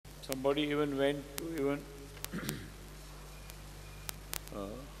Somebody even went to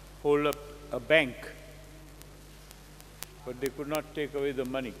hold up a bank, but they could not take away the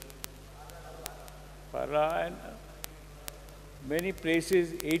money. And many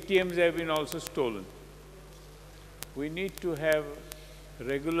places ATMs have been also stolen. We need to have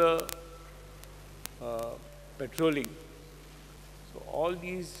regular patrolling. So all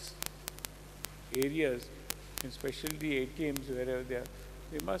these areas, especially the ATMs, wherever they are,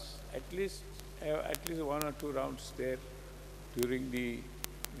 they must at least have at least 1 or 2 rounds there during the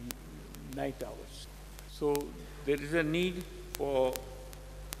night hours. So there is a need for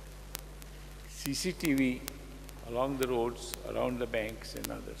CCTV along the roads, around the banks and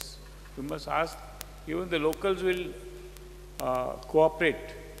others. We must ask, even the locals will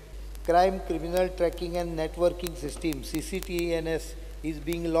cooperate. Crime Criminal Tracking and Networking System, CCTNS, is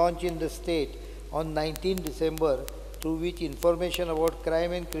being launched in the state on 19 December, through which information about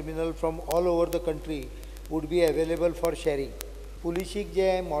crime and criminal from all over the country would be available for sharing. Policing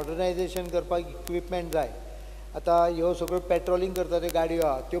जे modernization करपाक equipment जाय. आता ह्यो सगळो patrolling करता त्यो गाडयो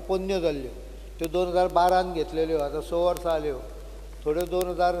आहा त्यो पोन्न्यो जाल्ल्यो. त्यो 2012 घेतलेल्यो आता 6 वर्सां जाल्यो. थोड्यो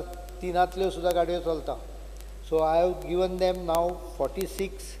 2003 सुद्धा गाडयो चलता. So I have given them now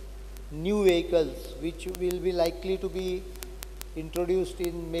 46 new vehicles which will be likely to be introduced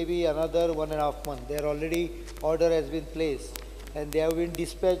in maybe another 1.5 months. Their already order has been placed and they have been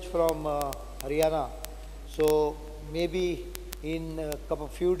dispatched from Haryana. So maybe in a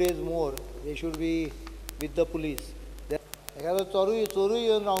few days more they should be with the police. एखादो चोरूय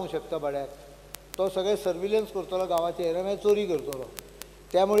येवन रावूंक शकता भाड्याक. तो सगळे surveillance करतलो गांवाचे area मागीर चोरी करतलो.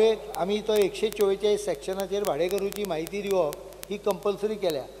 त्यामुळे आमी तो 144 सेक्शनाचेर भाडेकरूची माहिती दिवप ही कंपल्सरी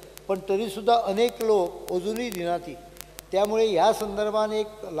केल्या. पण तरी सुद्धा अनेक लोक अजूनही दिनात ती. त्यामुळे ह्या संदर्भात एक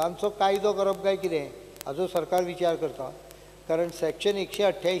ल्हानसो कायदो करप काय कितें हाजो सरकार विचार करता. कारण सेक्शन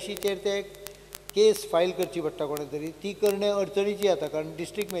 188 चेर ते केस फायल करची पडटा कोणे तरी. ती करणे अडचणीची जाता कारण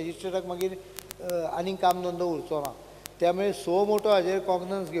डिस्ट्रिक्ट मॅजिस्ट्रेटाक मागीर आनीक काम धंदो उरचो ना. त्यामुळे सो मोठो हाजेर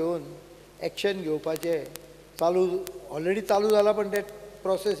कॉग्नन्स घेवन एक्शन घेवपाचें चालू ऑलरेडी चालू जाला पण ते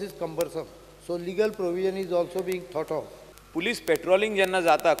process is कंबरसम. So legal provision is also being thought of. Police patrolling जेन्ना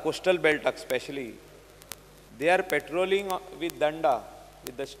जाता coastal बेल्टाक specially they are patrolling with दंडा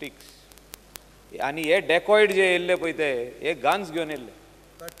विथ द स्टिक्स आनी हे डेकॉइड जे येयल्ले पळय ते हे गन्स घेवन येयल्ले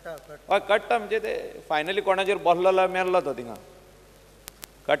हय कट्टा म्हणजे ते फायनली कोणाचेर बसलो मेल्लो तो थिंगा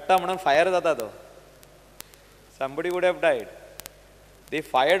कट्टा म्हणून फायर जाता तो somebody would have died. They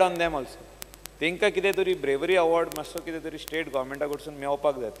fired on them also. तांकां कितें तरी ब्रेवरी अवॉर्ड मातसो कितें तरी स्टेट गव्हर्मेंटा कडसून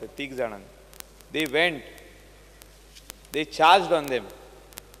मेळपाक जाय ते 3 जाणांक. They went, they charged on them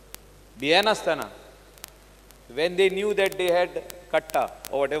भियेनासतना when they knew that they had katta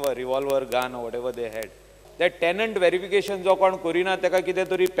or whatever revolver gun or whatever they had. That tenant verification जो कोण करिना ताका कितें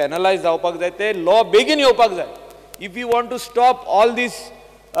तरी penalize जावपाक जाय ते law बेगीन येवपाक जाय. If we want to stop all these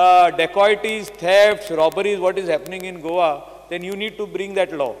dacoities, thefts, robberies, what is happening in Goa, then you need to bring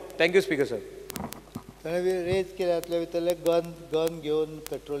that law. Thank you, Speaker, sir. ताणें रेज केल्यातले भितरले गन घेवन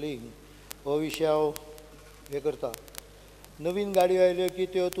पेट्रोलिंग हो विशय हांव हे करता. नवीन गाडयो आयल्यो की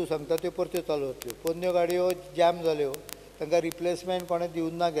त्यो तूं सांगता त्यो परत्यो चालू जातल्यो. पोन्न्यो गाडयो जॅम जाल्यो तांकां रिप्लेसमेंट कोणें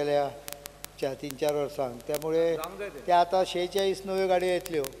दिवून ना गेल्या 3-4 वर्सांक. त्यामुळे ते आतां 46 नव्यो गाडयो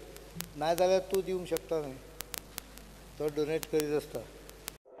येतल्यो. नाजाल्यार तूं दिवंक शकता न्हय. तो डोनेट करीत आसता.